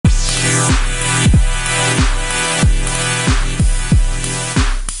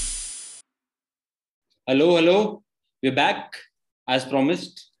Hello. We're back as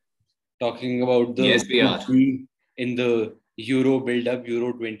promised, talking about the Yes, we are. in the Euro build-up,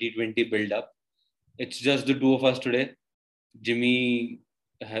 Euro 2020 build-up. It's just the two of us today. Jimmy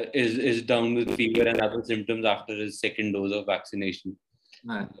is down with fever and other symptoms after his second dose of vaccination.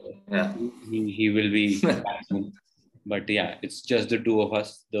 Yeah. He will be back soon. But yeah, it's just the two of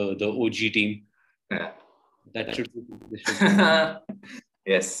us, the OG team. Yeah. That should be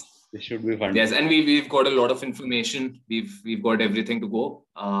Yes. this should be fun. Yes, and we've got a lot of information. We've got everything to go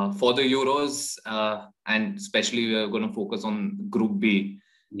for the Euros, and especially we are going to focus on Group B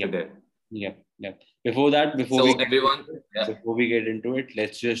today. Yep. Before we get into it,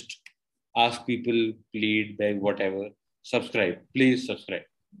 let's just ask people, plead, beg, whatever, subscribe. Please subscribe.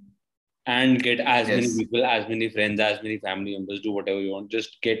 And get as many people, as many friends, as many family members, do whatever you want.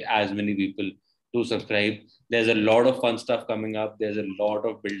 Just get as many people to subscribe. There's a lot of fun stuff coming up. There's a lot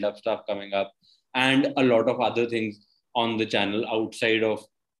of build-up stuff coming up. And a lot of other things on the channel outside of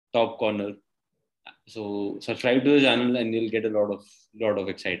Top Corner. So subscribe to the channel and you'll get a lot of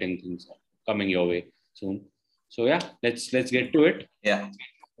exciting things coming your way soon. So yeah, let's get to it. Yeah,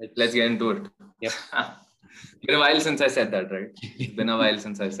 let's get into it. Yep. It's been a while since I said that, right? It's been a while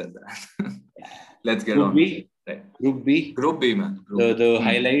since I said that. Let's get Group on. B. Right. Group B. Group B, man. The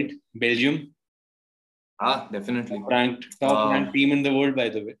highlight, Belgium. Definitely. Top ranked team in the world, by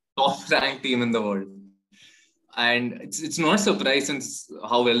the way. Top ranked team in the world. And it's not a surprise since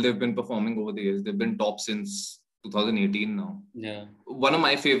how well they've been performing over the years. They've been top since 2018 now. Yeah. One of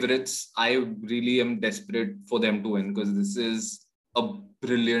my favorites. I really am desperate for them to win because this is a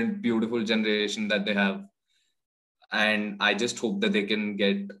brilliant, beautiful generation that they have. And I just hope that they can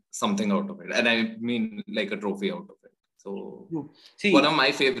get something out of it. And I mean like a trophy out of it. So one of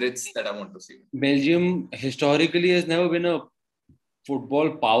my favorites that I want to see. Belgium historically has never been a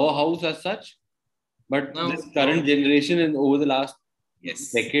football powerhouse as such. But this current generation and over the last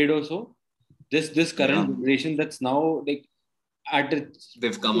decade or so, this current generation that's now like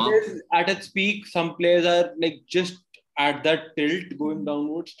they've come up at its peak. Some players are like just at that tilt going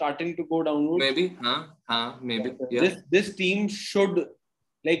downwards, starting to go downwards. Maybe, maybe. Yeah. This team should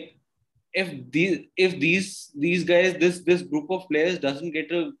like if these guys, this group of players doesn't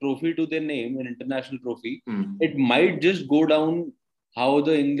get a trophy to their name, an international trophy, it might just go down how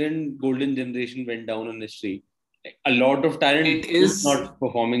the England golden generation went down in history. Like, a lot of talent is not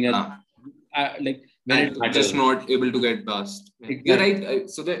performing as like when it matters. Just not able to get past. Exactly. You're right.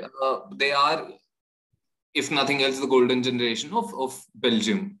 So they are, if nothing else, the golden generation of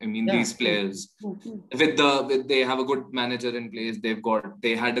Belgium. I mean, these players with they have a good manager in place.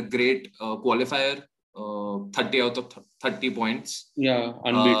 They had a great qualifier, 30 out of 30 points. Yeah,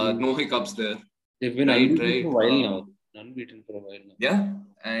 unbeaten. No hiccups there. They've been unbeaten for a while now. Unbeaten for a while now. Yeah,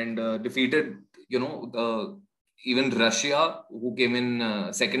 and defeated, even Russia, who came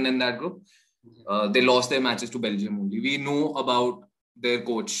in second in that group. They lost their matches to Belgium only. We know about their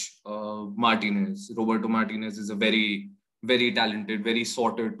coach, Martinez. Roberto Martinez is a very, very talented, very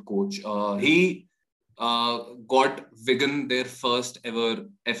sorted coach. He got Wigan their first ever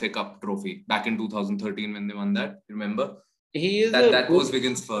FA Cup trophy back in 2013 when they won that. Remember? He is that was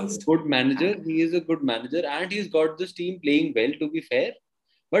Wigan's first. Good manager. He is a good manager, and he's got this team playing well. To be fair,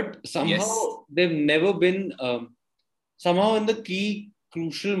 but somehow they've never been. Somehow in the key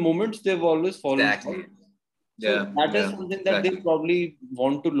crucial moments, they've always fallen. Exactly. So that is something that they probably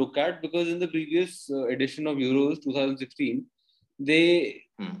want to look at, because in the previous edition of Euros 2016, they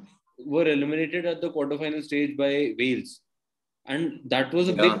were eliminated at the quarterfinal stage by Wales, and that was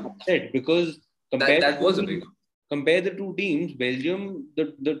a big upset because compare the two teams, Belgium,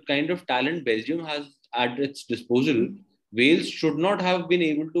 the kind of talent Belgium has at its disposal, Wales should not have been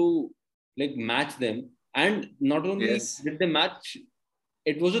able to like match them. And not only did they match,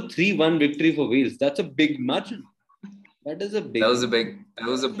 it was a 3-1 victory for Wales. That's a big match. That was a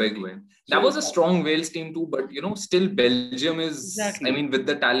big win. That was a strong Wales team too, but still Belgium is, I mean, with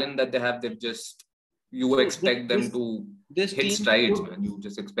the talent that they have, you expect them to hit strides, man. You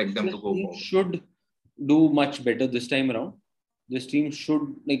just expect them to go forward. Should do much better this time around. This team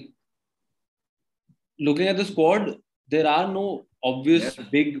should, like, looking at the squad, there are no obvious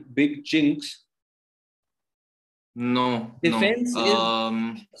big chinks. No. Defense is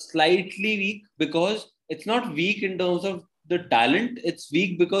slightly weak, because it's not weak in terms of the talent. It's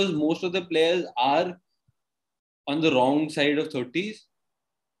weak because most of the players are on the wrong side of 30s.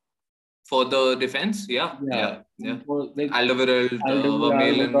 For the defense, yeah. Like Alderweireld,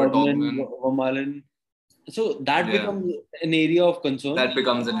 Vermaelen. So that becomes an area of concern. That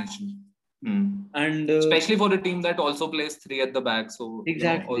becomes an issue. And especially for a team that also plays 3 at the back, so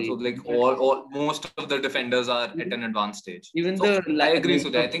exactly, also like all most of the defenders are at an advanced stage. Even so I agree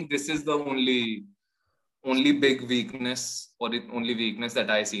with that. I think this is the only big weakness, or the only weakness that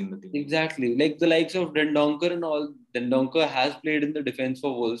I see in the team. Exactly, like the likes of Dendoncker and all. Dendoncker has played in the defense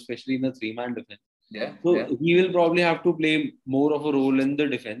for Wolves, especially in the 3-man defense. So he will probably have to play more of a role in the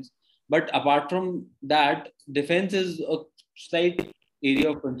defense. But apart from that, defense is a slight area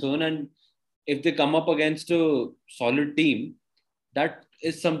of concern. And if they come up against a solid team, that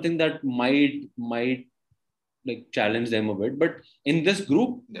is something that might like challenge them a bit. But in this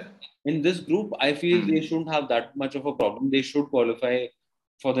group, I feel they shouldn't have that much of a problem. They should qualify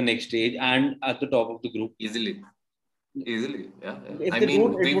for the next stage and at the top of the group easily. I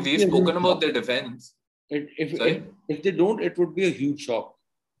mean, we've spoken about their defense. If they don't, it would be a huge shock.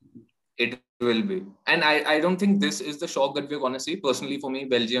 It will be. And I don't think this is the shock that we're going to see. Personally, for me,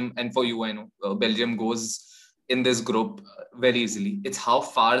 Belgium, and for you, I know, Belgium goes in this group very easily. It's how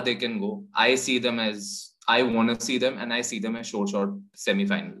far they can go. I want to see them, and I see them as short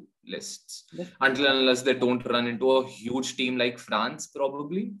semi-finalists. Until and unless they don't run into a huge team like France,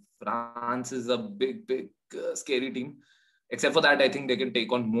 probably. France is a big, scary team. Except for that, I think they can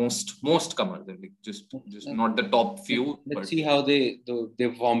take on most comers. Just not the top few. Let's see how they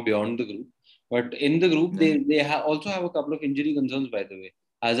form beyond the group. But in the group, they also have a couple of injury concerns, by the way.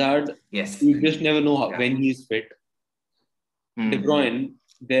 Hazard, you just never know when he's fit. De Bruyne,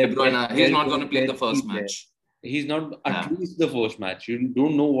 he's not going to play the first match. He's not at least the first match. You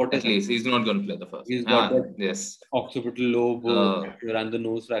don't know what at least he's not going to play the first. He's got that occipital lobe fracture and the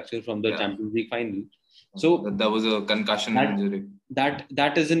nose fracture from the Champions League final. So that was a concussion injury.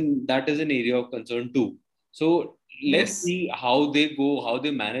 That is an area of concern too. So let's see how they go, how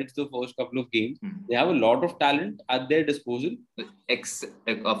they manage the first couple of games. They have a lot of talent at their disposal.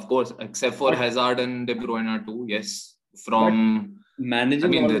 Of course, except for Hazard and De Bruyne too. Yes, from managing. I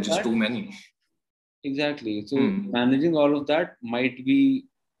mean, there are just too many. Exactly. So managing all of that might be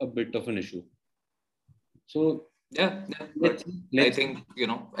a bit of an issue. So I think,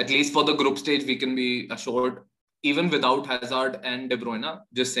 at least for the group stage, we can be assured, even without Hazard and De Bruyne,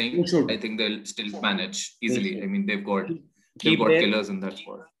 just saying, I think they'll still manage easily. I mean, they've got killers in that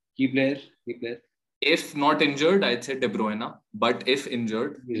squad. Key player. If not injured, I'd say De Bruyne. But if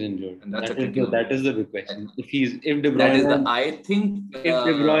injured, he's injured. And that is the big question. If De Bruyne, I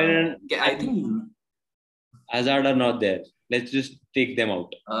think Hazard are not there, let's just take them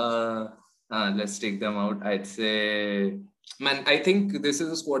out. Let's take them out. I'd say, man, I think this is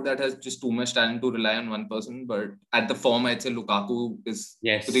a squad that has just too much talent to rely on one person. But at the form, I'd say Lukaku is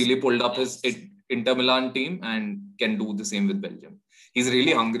really pulled up his Inter Milan team and can do the same with Belgium. He's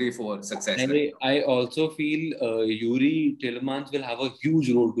really hungry for success. I also feel Yuri Tielemans will have a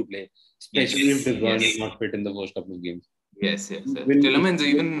huge role to play, especially if De Bruyne is not fit in the first couple of games. Yes. Tielemans,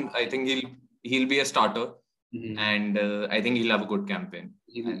 even I think he'll be a starter. And I think he'll have a good campaign.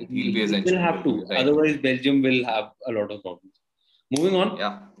 He'll be essential. He'll have to. Right. Otherwise, Belgium will have a lot of problems. Moving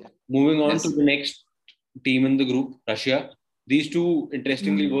on. Moving on to the next team in the group, Russia. These two,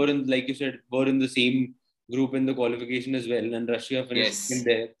 interestingly, were in the same group in the qualification as well. And Russia finished in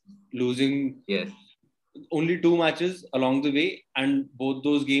there, losing only 2 matches along the way. And both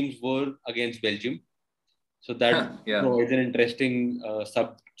those games were against Belgium. So that provides an interesting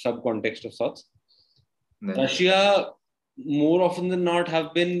sub context of sorts. Russia, more often than not,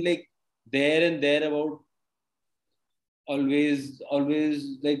 have been like there and thereabout, always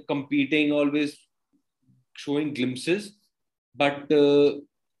like competing, always showing glimpses, but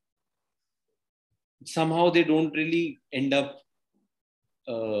somehow they don't really end up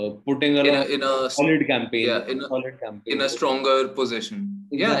putting in a solid campaign. In a stronger position.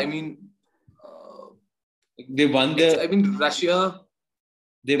 Exactly. Yeah, I mean, they won Russia.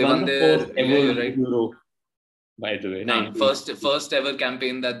 They won their first ever Euro. By the way, first ever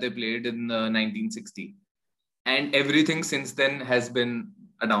campaign that they played in 1960, and everything since then has been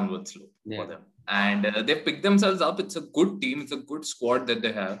a downward slope for them. And they've picked themselves up. It's a good team. It's a good squad that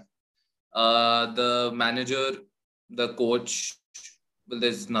they have. The manager, the coach. Well,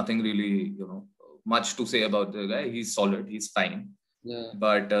 there's nothing really, much to say about the guy. He's solid. He's fine. Yeah.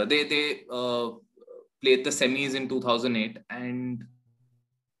 But they played the semis in 2008 and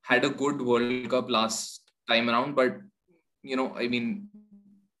had a good World Cup last time around, but I mean,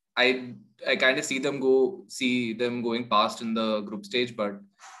 I kind of see them going past in the group stage, but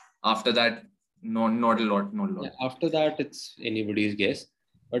after that, not a lot. Yeah, after that, it's anybody's guess.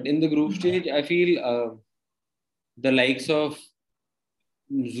 But in the group stage, I feel the likes of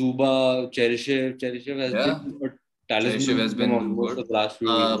Zuba, Cheryshev has been a talisman for the last few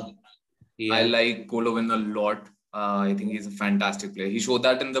years. I like Golovin a lot. I think he's a fantastic player. He showed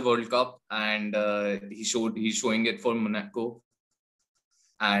that in the World Cup, and he's showing it for Monaco.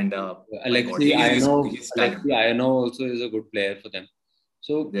 And Alexei Ioannou also is a good player for them.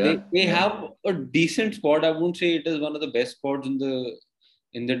 So they have a decent squad. I won't say it is one of the best squads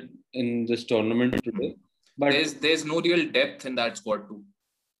in this tournament today. But there's no real depth in that squad too.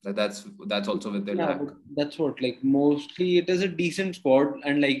 That's also with their lack. That's what, mostly it is a decent squad,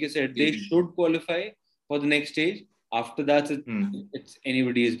 and like you said, they should qualify for the next stage. After that, it's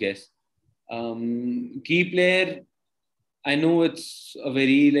anybody's guess. Key player, I know it's a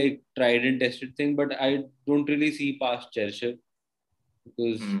very tried and tested thing, but I don't really see past Cheryshev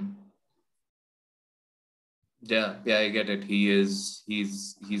because. Yeah, I get it. He's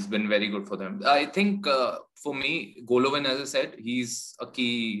been very good for them. I think for me, Golovin, as I said, he's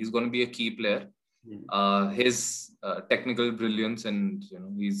going to be a key player. His technical brilliance and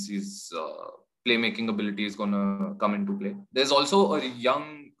his playmaking ability is going to come into play. There's also a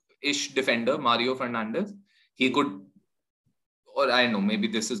young-ish defender, Mario Fernandes. He could, or I don't know, maybe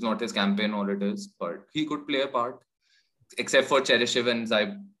this is not his campaign or it is, but he could play a part, except for Cheryshev and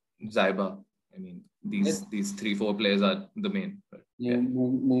Zaiba. I mean, these 3-4 players are the main. But,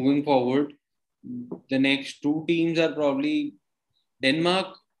 Moving forward, the next two teams are probably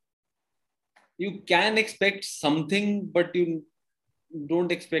Denmark. You can expect something, but you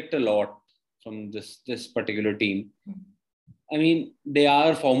don't expect a lot from this particular team. I mean, they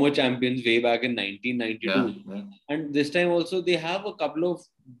are former champions way back in 1992. And this time also, they have a couple of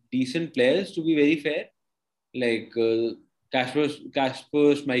decent players, to be very fair. Like Kasper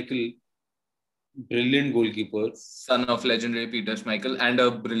Schmeichel, brilliant goalkeeper. Son of legendary Peter Schmeichel and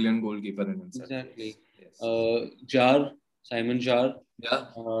a brilliant goalkeeper in himself. Exactly. Yes. Simon Jar. Yeah,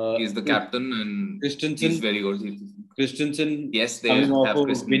 he's the captain and he's very good. Christensen. Yes, they have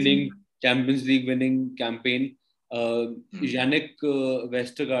a Champions League winning campaign. Yannick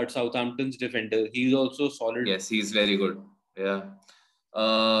Vestergaard, Southampton's defender. He's also solid. Yes, he's very good. Yeah.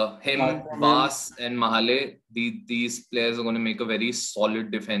 Vass and Mahale, these players are going to make a very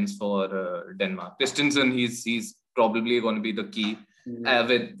solid defense for Denmark. Christensen, he's probably going to be the key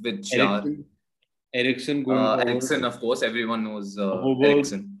with Jar. Eriksen Eriksen, of course, everyone knows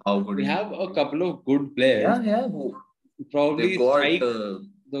Eriksen. How good we have a couple of good players. Yeah. Probably strike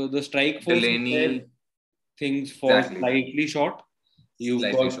the strike force Delaney. Things fall slightly short.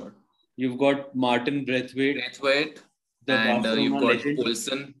 You've got Martin Braithwaite. And you've got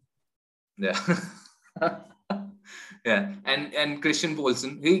Poulsen. Yeah. Yeah. And Christian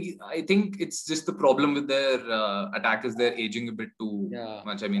Poulsen. I think it's just the problem with their attack is they're aging a bit too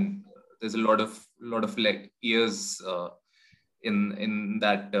much. I mean, there's a lot of years in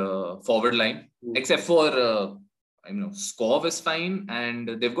that forward line, except for Skov is fine, and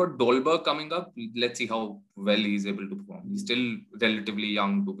they've got Dolberg coming up. Let's see how well he's able to perform. He's still relatively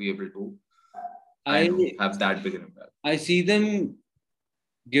young to be able to have that big an impact. I see them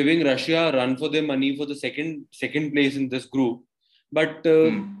giving Russia a run for their money for the second place in this group, but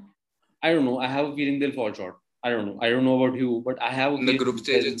I don't know. I have a feeling they'll fall short. I don't know. I don't know about you, but I have a feeling the group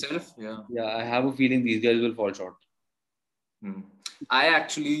stage itself. Yeah, I have a feeling these guys will fall short. I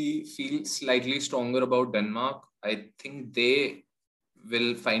actually feel slightly stronger about Denmark. I think they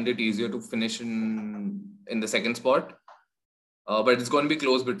will find it easier to finish in the second spot. But it's going to be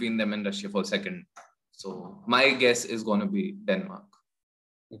close between them and Russia for second. So my guess is going to be Denmark.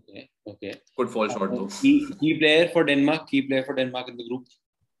 Okay. Could fall short though. Key player for Denmark in the group.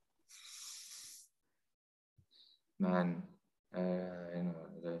 Man,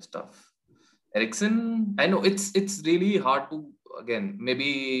 there's stuff. Eriksen, I know it's really hard to, again,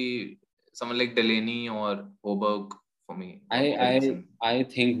 maybe someone like Delaney or Højbjerg for me. I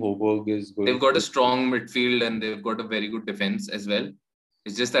think Højbjerg is good. They've got a strong midfield and they've got a very good defense as well.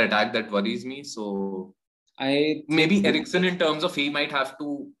 It's just the attack that worries me. So maybe Eriksen, in terms of he might have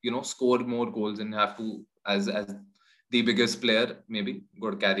to, score more goals and have to, as the biggest player, maybe go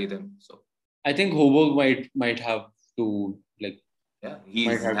to carry them. So I think Højbjerg might have to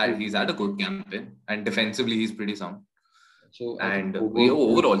he's had a good campaign and defensively he's pretty sound. So and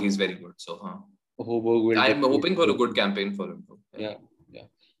overall he's very good. So I'm hoping for a good campaign for him. Yeah.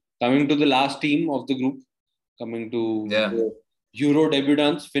 Coming to the last team of the group, coming to the Euro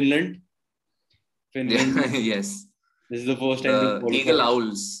debutants, Finland. Yes. This is the first time. Eagle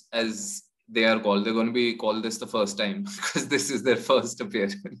Owls, as they are called. They're going to be called this the first time because this is their first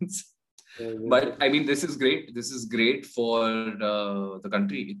appearance. But I mean, this is great. This is great for the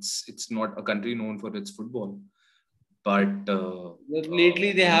country. It's not a country known for its football, but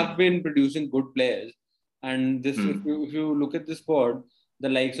lately they have been producing good players. And this, if you look at the squad, the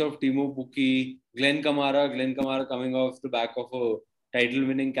likes of Timo Pukki, Glenn Kamara coming off the back of a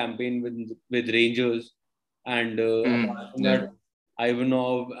title-winning campaign with Rangers, and apart from that,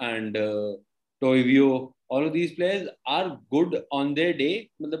 Ivanov and Toivio, all of these players are good on their day,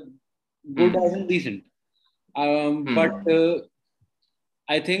 good as in decent. But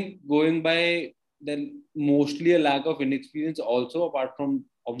I think going by then mostly a lack of inexperience also, apart from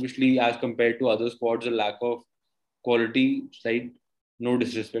obviously as compared to other squads, a lack of quality side. No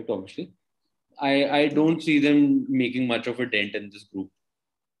disrespect, obviously. I don't see them making much of a dent in this group.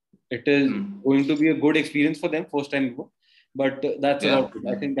 It is going to be a good experience for them, first time ever. But that's about it.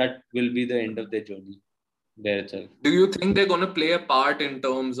 I think that will be the end of their journey there itself. Do you think they're going to play a part in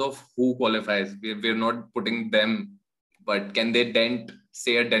terms of who qualifies? We're not putting them, but can they dent,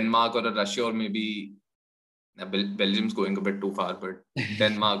 say, a Denmark or a Russia, or maybe Belgium's going a bit too far, but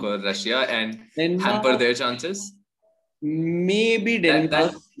Denmark or Russia, and hamper their chances? Maybe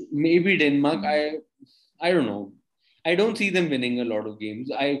Denmark. Maybe Denmark. I don't know. I don't see them winning a lot of games.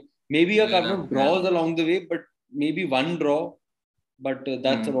 Maybe a couple of draws along the way, but maybe one draw. But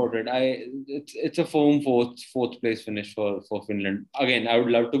that's about it. It's a firm fourth place finish for Finland. Again, I would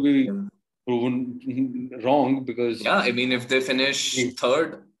love to be proven wrong because I mean, if they finish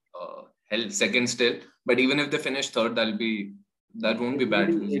third, second still. But even if they finish third, that won't be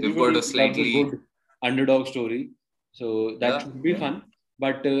bad. They've got a slightly good underdog story. So that should be fun.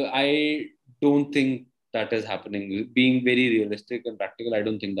 But I don't think that is happening. Being very realistic and practical, I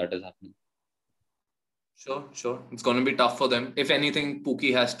don't think that is happening. Sure. It's going to be tough for them. If anything,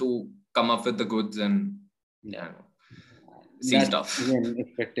 Pukki has to come up with the goods and see stuff. Again,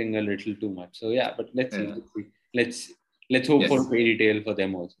 expecting a little too much. So but let's see. Let's hope for fairy tale for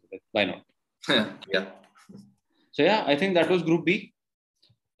them also. Why not? So I think that was Group B.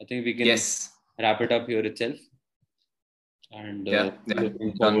 I think we can wrap it up here itself. And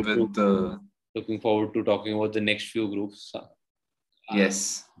looking forward to talking about the next few groups.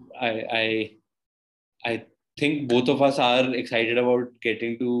 I think both of us are excited about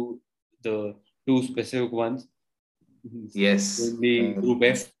getting to the two specific ones. The Group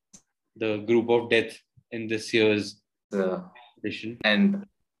F, the group of death in this year's edition. And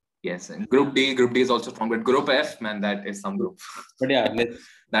Group D is also strong, but Group F, man, that is some group. But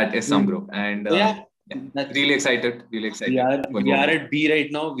that is some group. And really excited. We are at B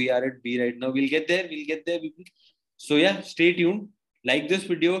right now. We'll get there. People. So stay tuned. Like this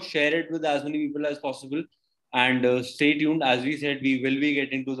video, share it with as many people as possible, and stay tuned. As we said, we will be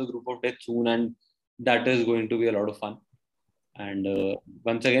getting to the group of death soon, and that is going to be a lot of fun. And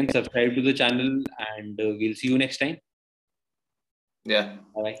once again, subscribe to the channel, and we'll see you next time. Bye.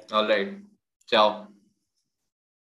 Bye. All right. Ciao.